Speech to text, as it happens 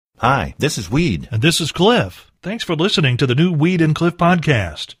Hi, this is Weed. And this is Cliff. Thanks for listening to the new Weed and Cliff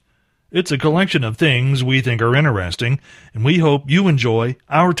podcast. It's a collection of things we think are interesting, and we hope you enjoy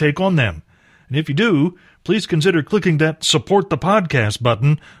our take on them. And if you do, please consider clicking that support the podcast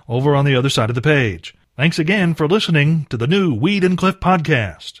button over on the other side of the page. Thanks again for listening to the new Weed and Cliff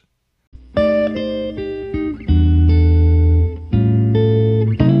podcast.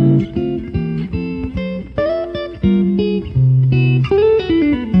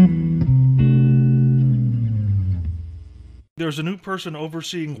 There's a new person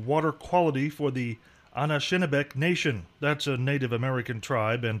overseeing water quality for the Anishinaabeg Nation. That's a Native American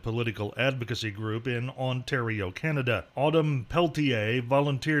tribe and political advocacy group in Ontario, Canada. Autumn Peltier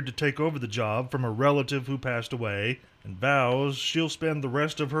volunteered to take over the job from a relative who passed away and vows she'll spend the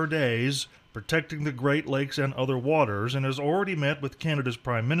rest of her days protecting the Great Lakes and other waters, and has already met with Canada's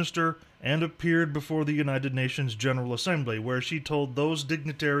Prime Minister and appeared before the United Nations General Assembly, where she told those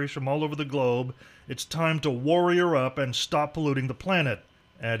dignitaries from all over the globe it's time to warrior up and stop polluting the planet,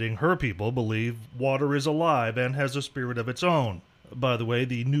 adding her people believe water is alive and has a spirit of its own. By the way,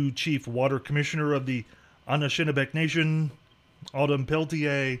 the new Chief Water Commissioner of the Anishinaabeg Nation, Autumn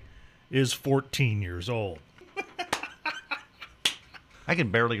Peltier, is 14 years old. I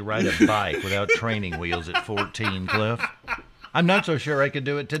can barely ride a bike without training wheels at 14, Cliff. I'm not so sure I could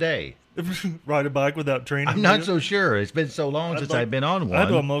do it today. Ride a bike without training I'm not so sure. It's been so long since I've been on one.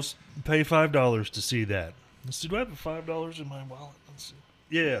 I'd almost pay $5 to see that. Let's see, do I have $5 in my wallet? Let's see.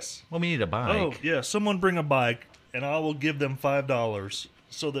 Yes. Well, we need a bike. Oh, yeah. Someone bring a bike, and I will give them $5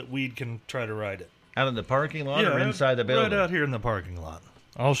 so that Weed can try to ride it. Out in the parking lot or inside the building? Right out here in the parking lot.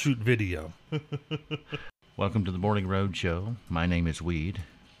 I'll shoot video. Welcome to the Morning Road Show. My name is Weed,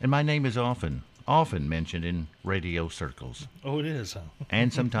 and my name is often mentioned in radio circles. Oh, it is, huh?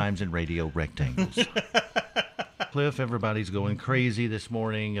 And sometimes in radio rectangles. Cliff, everybody's going crazy this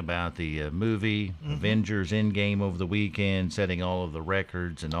morning about the movie Avengers Endgame over the weekend, setting all of the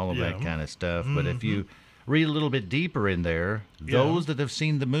records and all of that kind of stuff. But if you read a little bit deeper in there, those that have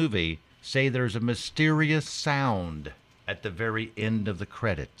seen the movie say there's a mysterious sound at the very end of the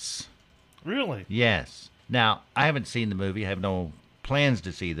credits. Really? Yes. Now, I haven't seen the movie. I have no plans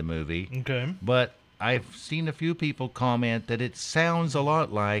to see the movie. Okay. But I've seen a few people comment that it sounds a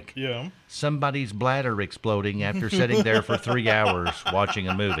lot like somebody's bladder exploding after sitting there for 3 hours watching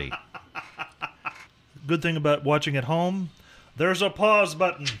a movie. Good thing about watching at home, there's a pause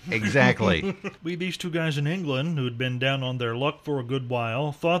button. Exactly. These two guys in England who had been down on their luck for a good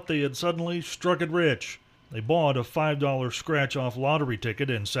while thought they had suddenly struck it rich. They bought a $5 scratch-off lottery ticket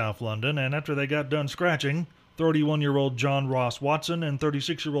in South London, and after they got done scratching, 31-year-old John Ross Watson and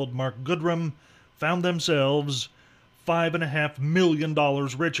 36-year-old Mark Goodrum found themselves $5.5 million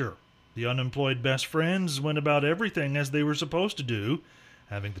richer. The unemployed best friends went about everything as they were supposed to do,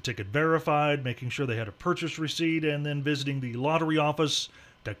 having the ticket verified, making sure they had a purchase receipt, and then visiting the lottery office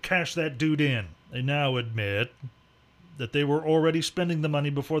to cash that dude in. They now admit that they were already spending the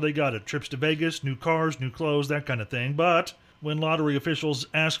money before they got it. Trips to Vegas, new cars, new clothes, that kind of thing. But when lottery officials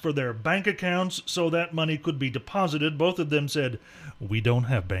asked for their bank accounts so that money could be deposited, both of them said, "We don't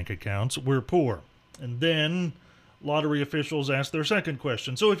have bank accounts, we're poor." And then lottery officials asked their second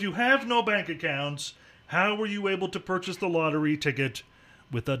question. So if you have no bank accounts, how were you able to purchase the lottery ticket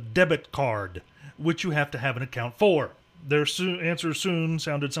with a debit card, which you have to have an account for? Their answer soon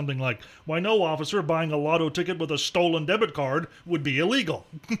sounded something like, "Why, no, officer, buying a lotto ticket with a stolen debit card would be illegal."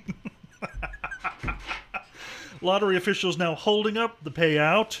 Lottery officials now holding up the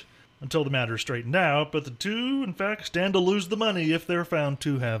payout until the matter is straightened out, but the two, in fact, stand to lose the money if they're found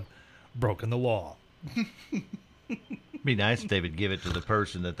to have broken the law. It'd be nice if they would give it to the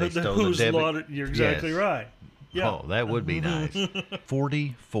person that they stole the debit. You're exactly right. Yeah. Oh, that would be nice.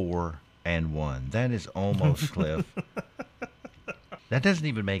 44-1. That is almost, Cliff. That doesn't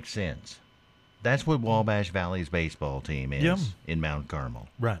even make sense. That's what Wabash Valley's baseball team is in Mount Carmel.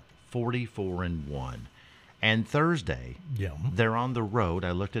 Right. 44-1. And Thursday, they're on the road.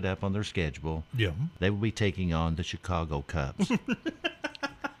 I looked it up on their schedule. Yeah. They will be taking on the Chicago Cubs.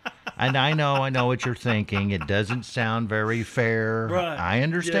 And I know what you're thinking. It doesn't sound very fair. Right. I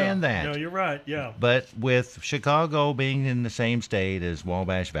understand that. No, you're right, yeah. But with Chicago being in the same state as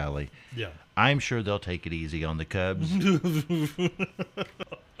Wabash Valley, I'm sure they'll take it easy on the Cubs.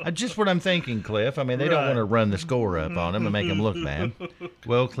 Just what I'm thinking, Cliff. I mean, they don't want to run the score up on them and make them look bad.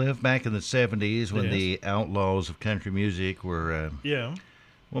 Well, Cliff, back in the 70s when the outlaws of country music were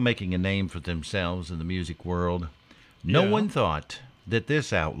making a name for themselves in the music world, no one thought that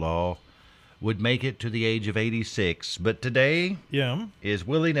this outlaw would make it to the age of 86. But today is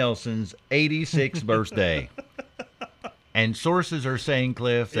Willie Nelson's 86th birthday. And sources are saying,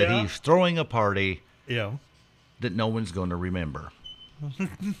 Cliff, that Yeah. he's throwing a party Yeah. that no one's going to remember.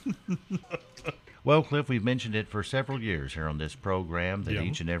 Well, Cliff, we've mentioned it for several years here on this program that Yeah.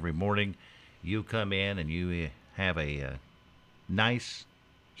 each and every morning you come in and you have a nice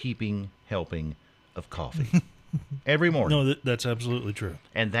heaping helping of coffee. Every morning. No, that's absolutely true.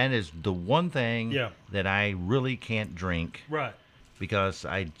 And that is the one thing Yeah. that I really can't drink Right. because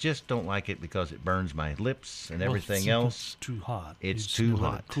I just don't like it because it burns my lips and everything Well, else. it's too hot. It's You just too let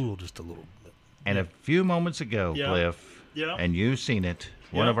it hot. cool just a little bit. And a few moments ago, Yeah. Cliff, Yeah. and you've seen it,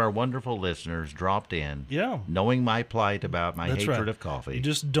 one Yeah. of our wonderful listeners dropped in, Yeah. knowing my plight about my That's hatred right. of coffee. You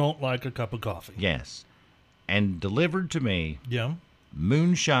just don't like a cup of coffee. Yes. And delivered to me Yeah.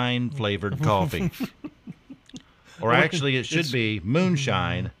 moonshine flavored coffee. Or Well, actually, it should it's- be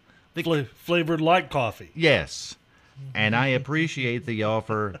moonshine. Flavored like coffee. Yes. And I appreciate the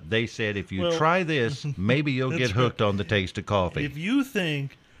offer. They said if you Well, try this, maybe you'll get that's hooked on the taste of coffee. If you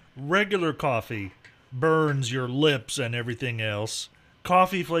think regular coffee burns your lips and everything else,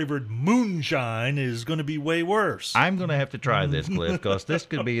 coffee flavored moonshine is going to be way worse. I'm going to have to try this, Cliff, because this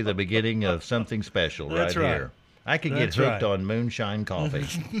could be the beginning of something special That's right right. here. I could That's get hooked right. on moonshine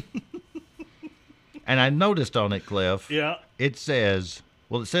coffee. And I noticed on it, Cliff, Yeah. it says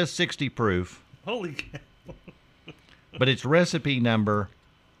 60 proof, Holy cow. but it's recipe number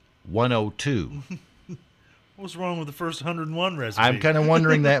 102. What's wrong with the first 101 recipe? I'm kind of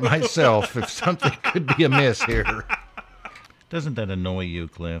wondering that myself, if something could be amiss here. Doesn't that annoy you,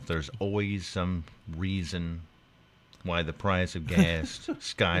 Cliff? There's always some reason why the price of gas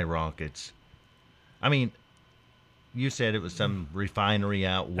skyrockets. I mean, you said it was some refinery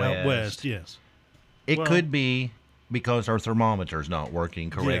out west. Out west, yes. It Well- could be because our thermometer's not working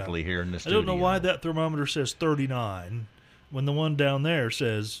correctly here in the I studio. don't know why that thermometer says 39 when the one down there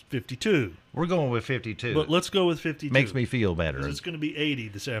says 52. We're going with 52. But let's go with 52. Makes me feel better. 'Cause it's going to be 80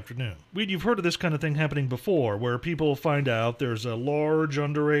 this afternoon. You've heard of this kind of thing happening before, where people find out there's a large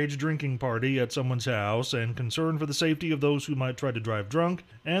underage drinking party at someone's house, and concern for the safety of those who might try to drive drunk,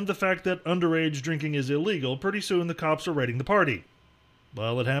 and the fact that underage drinking is illegal, pretty soon the cops are raiding the party.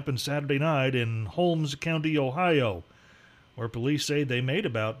 Well, it happened Saturday night in Holmes County, Ohio, where police say they made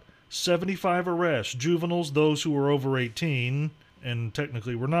about 75 arrests, juveniles, those who were over 18, and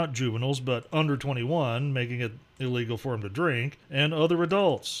technically were not juveniles, but under 21, making it illegal for them to drink, and other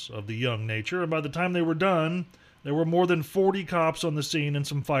adults of the young nature. And by the time they were done, there were more than 40 cops on the scene, and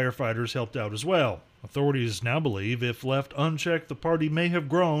some firefighters helped out as well. Authorities now believe if left unchecked, the party may have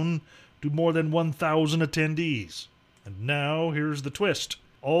grown to more than 1,000 attendees. And now, here's the twist.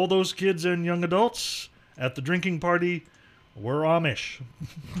 All those kids and young adults at the drinking party were Amish.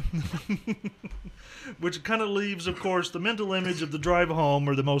 Which kind of leaves, of course, the mental image of the drive home,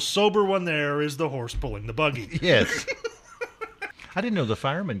 where the most sober one there is the horse pulling the buggy. Yes. I didn't know the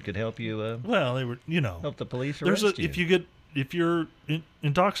firemen could help you Well, they were, help the police there's arrest you. if you're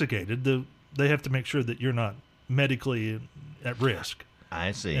intoxicated, they have to make sure that you're not medically at risk.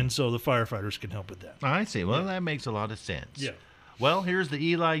 I see. And so the firefighters can help with that. I see. Well, that makes a lot of sense. Yeah. Well, here's the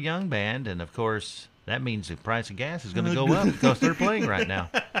Eli Young Band, and of course, that means the price of gas is going to go up because they're playing right now.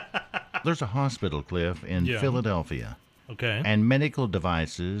 There's a hospital, Cliff, in Yeah. Philadelphia, Okay. and medical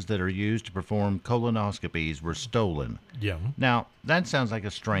devices that are used to perform colonoscopies were stolen. Yeah. Now, that sounds like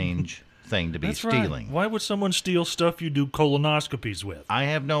a strange thing to be That's stealing. right. Why would someone steal stuff you do colonoscopies with? I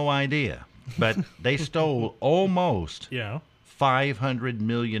have no idea, but they stole almost Yeah. $500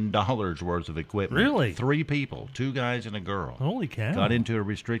 million worth of equipment. Really? 3 people, 2 guys and a girl. Holy cow. Got into a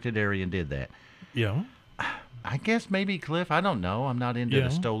restricted area and did that. Yeah. I guess maybe, Cliff, I don't know. I'm not into Yeah.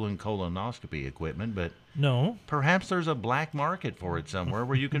 the stolen colonoscopy equipment, but No. perhaps there's a black market for it somewhere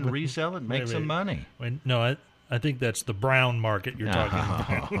where you can resell it and make Wait, some wait. money. Wait, no, I think that's the brown market you're talking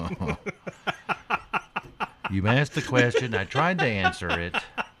about. You asked the question, I tried to answer it,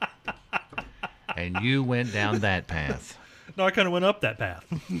 and you went down that path. No, I kind of went up that path.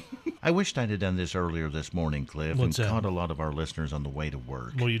 I wished I'd have done this earlier this morning, Cliff, What's and that? caught a lot of our listeners on the way to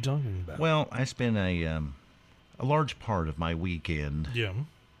work. What are you talking about? Well, I spent a large part of my weekend Yeah.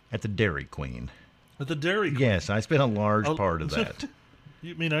 at the Dairy Queen. At the Dairy Queen. Yes, I spent a large Oh. part of that.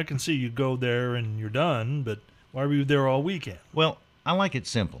 You mean I can see you go there and you're done, but why were you there all weekend? Well, I like it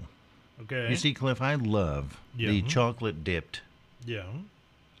simple. Okay. You see, Cliff, I love the Yeah. chocolate dipped Yeah.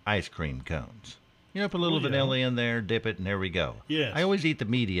 ice cream cones. You know, put a little Oh, yeah. vanilla in there, dip it, and there we go. Yes. I always eat the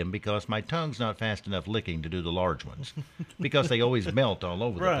medium because my tongue's not fast enough licking to do the large ones because they always melt all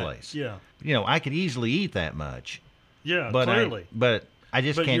over Right. the place. Yeah. You know, I could easily eat that much, Yeah. but clearly. I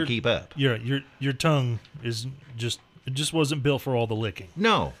just But can't you're- keep up. Your tongue is just it just wasn't built for all the licking.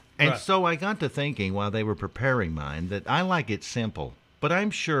 No, And Right. so I got to thinking while they were preparing mine that I like it simple, but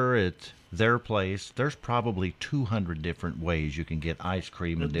I'm sure at their place there's probably 200 different ways you can get ice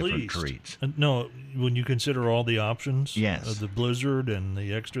cream and At different least. treats. No, when you consider all the options, Yes. the Blizzard and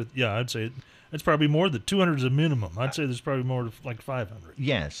the extra, yeah, I'd say it's probably more than 200 is a minimum. I'd say there's probably more like 500.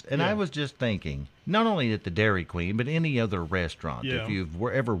 Yes, and Yeah. I was just thinking, not only at the Dairy Queen, but any other restaurant. Yeah. If you've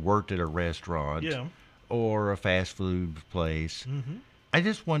ever worked at a restaurant Yeah. or a fast food place, Mm-hmm. I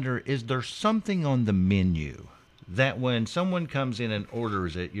just wonder, is there something on the menu that when someone comes in and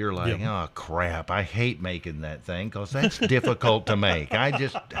orders it, you're like, Yeah. oh, crap, I hate making that thing because that's difficult to make. I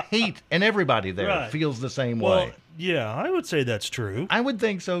just hate, and everybody there Right. feels the same Well, way. yeah, I would say that's true. I would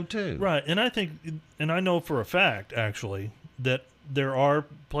think so, too. Right, and I think, and I know for a fact, actually, that there are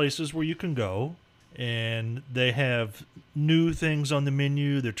places where you can go and they have new things on the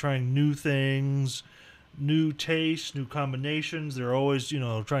menu. They're trying new things, new tastes, new combinations. They're always,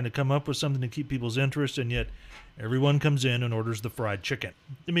 trying to come up with something to keep people's interest, and yet everyone comes in and orders the fried chicken.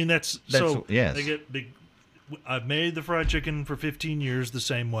 I mean, that's so. yes. I've made the fried chicken for 15 years the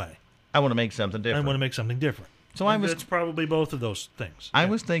same way. I want to make something different. I want to make something different. So I was- That's probably both of those things. I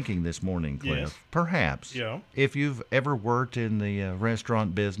was thinking this morning, Cliff, Yes. perhaps Yeah. if you've ever worked in the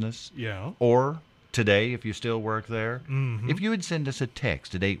restaurant business, Yeah. or today, if you still work there, Mhm. if you would send us a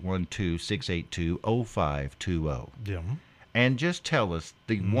text at 812-682-0520 Yeah. and just tell us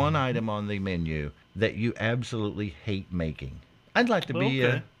the Mm-hmm. one item on the menu that you absolutely hate making. I'd like to be,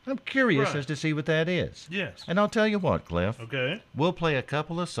 Okay. I'm curious Right. as to see what that is. Yes. And I'll tell you what, Cliff, Okay. we'll play a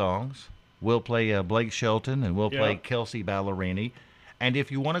couple of songs. We'll play Blake Shelton and we'll play Yeah. Kelsey Ballerini. And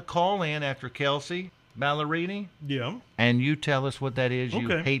if you want to call in after Kelsey Ballerini Yeah. and you tell us what that is you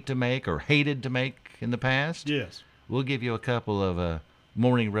Okay. hate to make or hated to make in the past, Yes. we'll give you a couple of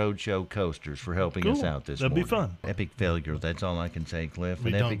Morning Roadshow coasters for helping us Cool. out this That'd be morning. fun. Epic failure, that's all I can say, Cliff.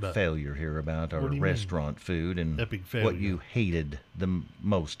 We An don't epic bet. failure here about our What do you mean? restaurant food and Epic what failure? you hated the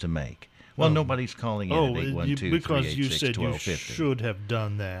most to make. Well, Oh. nobody's calling in Oh, at you, 812 because you said you 1250. should have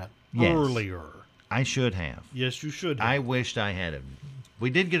done that Yes. earlier. I should have. Yes, you should have. I wished I had a. We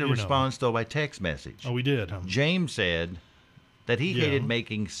did get a You know. response though by text message. Oh, we did, huh? James said that he Yeah. hated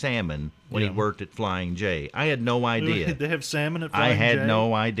making salmon when Yeah. he worked at Flying J. I had no idea. They have salmon at I Flying had J?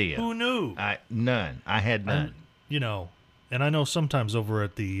 no idea. Who knew? None. I had none. And I know sometimes over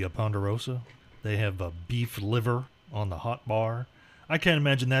at the Ponderosa, they have a beef liver on the hot bar. I can't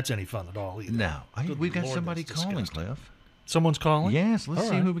imagine that's any fun at all either. No. Good We've got Lord, somebody that's calling, disgusting. Cliff. Someone's calling? Yes, let's All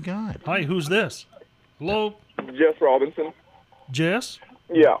see right. who we got. Hi, who's this? Hello? Jess Robinson. Jess?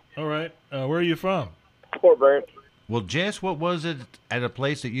 Yeah, All right. Where are you from? Fort Brant. Well, Jess, what was it at a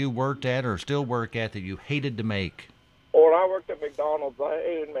place that you worked at or still work at that you hated to make? When I worked at McDonald's, I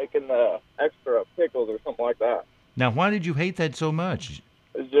hated making the extra pickles or something like that. Now, why did you hate that so much?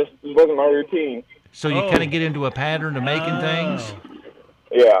 It wasn't my routine. So you Oh. kind of get into a pattern of making things? Oh.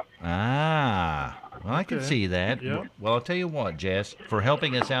 Yeah. Ah, well, I can Okay. see that. Yeah. Well, I'll tell you what, Jess, for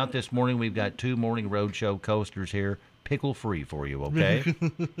helping us out this morning, we've got 2 Morning Roadshow coasters here, pickle free for you, okay?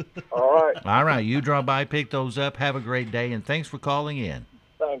 All right. All right, you drop by, pick those up. Have a great day, and thanks for calling in.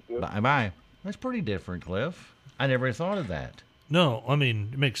 Thank you. Bye-bye. That's pretty different, Cliff. I never thought of that. No, I mean,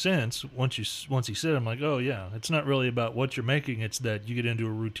 it makes sense. Once he said it, I'm like, oh, yeah. It's not really about what you're making. It's that you get into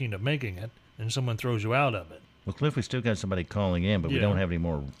a routine of making it, and someone throws you out of it. Well, Cliff, we still got somebody calling in, but we Yeah. don't have any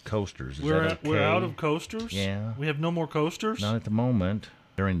more coasters. Is We're that okay? we're out of coasters? Yeah. We have no more coasters? Not at the moment.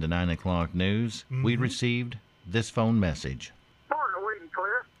 During the 9 o'clock news, we Mm-hmm. received this phone message. Morning, Weed and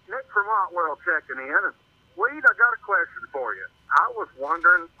Cliff. Nick from Otwell checking in. And Weed, I got a question for you. I was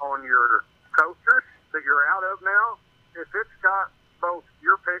wondering on your coasters that you're out of now, if it's got both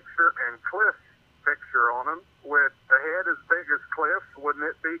your picture and Cliff's picture on them, with a head as big as Cliff's, wouldn't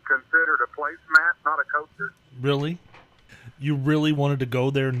it be considered a placemat, not a coaster? Really? You really wanted to go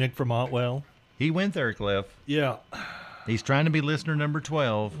there, Nick from Otwell? He went there, Cliff. Yeah. He's trying to be listener number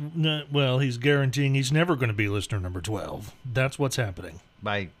 12 Well, he's guaranteeing he's never going to be listener number 12. That's what's happening.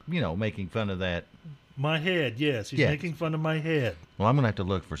 by, making fun of that. My head, yes. He's Yes. making fun of my head. Well, I'm going to have to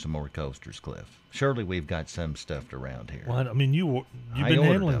look for some more coasters, Cliff. Surely we've got some stuffed around here. Well, I mean, you've I been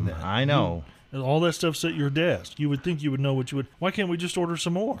ordered handling them. that. I know. All that stuff's at your desk. You would think you would know what you would. Why can't we just order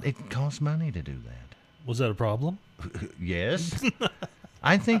some more? It costs money to do that. Was that a problem? Yes.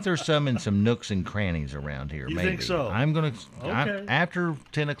 I think there's some in some nooks and crannies around here. You maybe. think so? I'm gonna Okay. after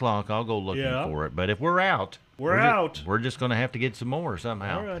 10 o'clock. I'll go looking Yeah. for it. But if we're out, We're ju- out. we're just gonna have to get some more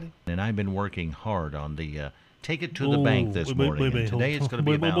somehow. Alrighty. And I've been working hard on the take it to the bank this Wait, morning. wait, and today hold- it's going to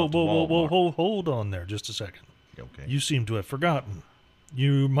be wait, about whoa, Walmart. hold on there just a second. Okay. You seem to have forgotten.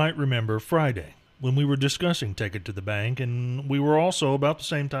 You might remember Friday. when we were discussing Take It to the Bank, and we were also about the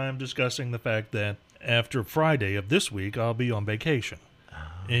same time discussing the fact that after Friday of this week, I'll be on vacation.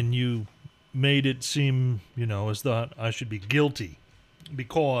 And you made it seem, as though I should be guilty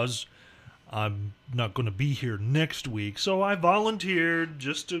because I'm not going to be here next week. So I volunteered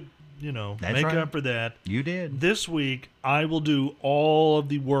just to, make right. up for that. You did. This week, I will do all of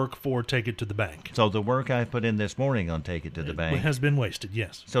the work for Take It to the Bank. So the work I put in this morning on Take It to the Bank. It has been wasted,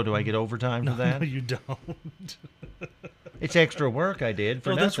 yes. So do I get overtime for that? No, you don't. It's extra work I did for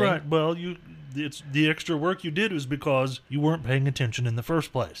nothing. That's right. Well, it's the extra work you did was because you weren't paying attention in the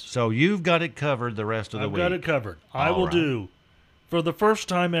first place. So you've got it covered the rest of the I've week. got it covered. I All will right. do, for the first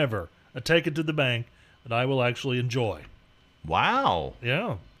time ever, a Take It to the Bank that I will actually enjoy. Wow.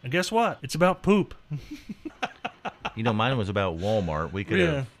 Yeah. And guess what? It's about poop. Mine was about Walmart. We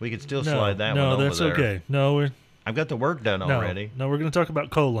could still slide that no, one over that's there. okay. No, I've got the work done already. No, we're going to talk about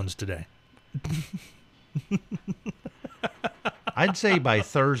colons today. I'd say by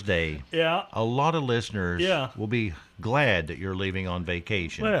Thursday, Yeah. a lot of listeners Yeah. will be glad that you're leaving on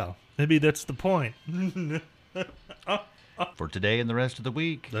vacation. Well, maybe that's the point. For today and the rest of the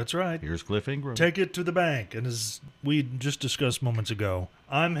week, That's right. here's Cliff Ingram. Take it to the bank. And as we just discussed moments ago,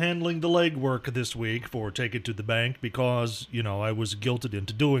 I'm handling the legwork this week for Take It to the Bank because, I was guilted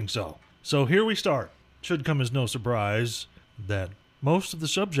into doing so. So here we start. Should come as no surprise that most of the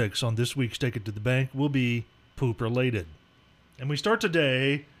subjects on this week's Take It to the Bank will be poop-related. And we start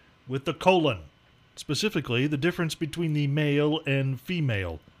today with the colon, specifically the difference between the male and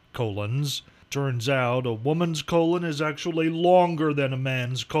female colons. Turns out a woman's colon is actually longer than a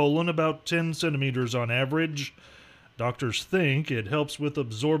man's colon, about 10 centimeters on average. Doctors think it helps with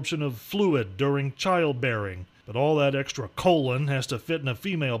absorption of fluid during childbearing, but all that extra colon has to fit in a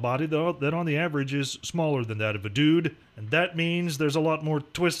female body that on the average is smaller than that of a dude, and that means there's a lot more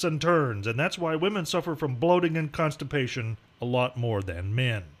twists and turns, and that's why women suffer from bloating and constipation a lot more than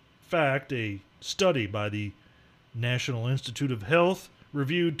men. In fact, a study by the National Institute of Health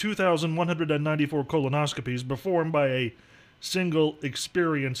reviewed 2,194 colonoscopies performed by a single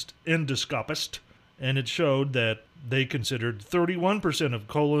experienced endoscopist, and it showed that they considered 31% of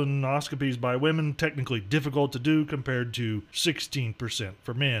colonoscopies by women technically difficult to do compared to 16%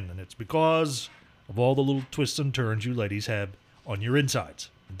 for men, and it's because of all the little twists and turns you ladies have on your insides.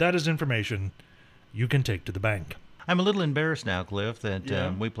 That is information you can take to the bank. I'm a little embarrassed now, Cliff, that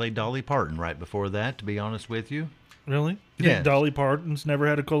Yeah. we played Dolly Parton right before that, to be honest with you. Really? You Yes. think Dolly Parton's never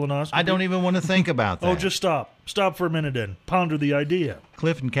had a colonoscopy? I don't even want to think about that. Oh, just stop. Stop for a minute and ponder the idea.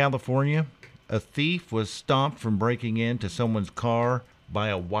 Cliff, in California, a thief was stopped from breaking into someone's car by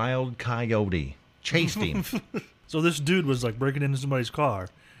a wild coyote. Chased him. So this dude was like breaking into somebody's car,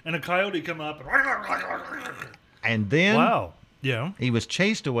 and a coyote come up. And then Wow. Yeah. he was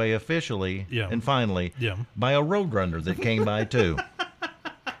chased away officially Yeah. and finally Yeah. by a roadrunner that came by too.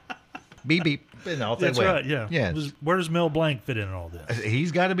 Beep, beep. And off That's they went. right. Yeah. Yes. Where does Mel Blanc fit in all this?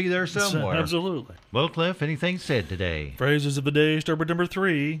 He's got to be there somewhere. Absolutely. Well, Cliff, anything said today? Phrases of the day start with number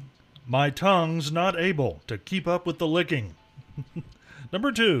 3. My tongue's not able to keep up with the licking.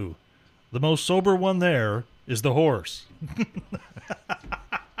 Number 2. The most sober one there is the horse.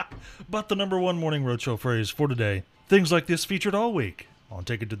 But the number 1 Morning Roadshow phrase for today, things like this featured all week on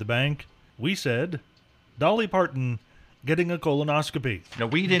Take It to the Bank. We said, Dolly Parton getting a colonoscopy. No,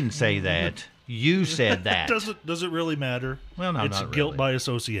 we didn't say that. You said that. Does it really matter? Well, no, it's not guilt really. by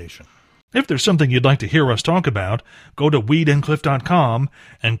association. If there's something you'd like to hear us talk about, go to weedandcliff.com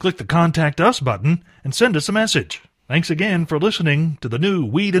and click the Contact Us button and send us a message. Thanks again for listening to the new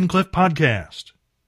Weed and Cliff podcast.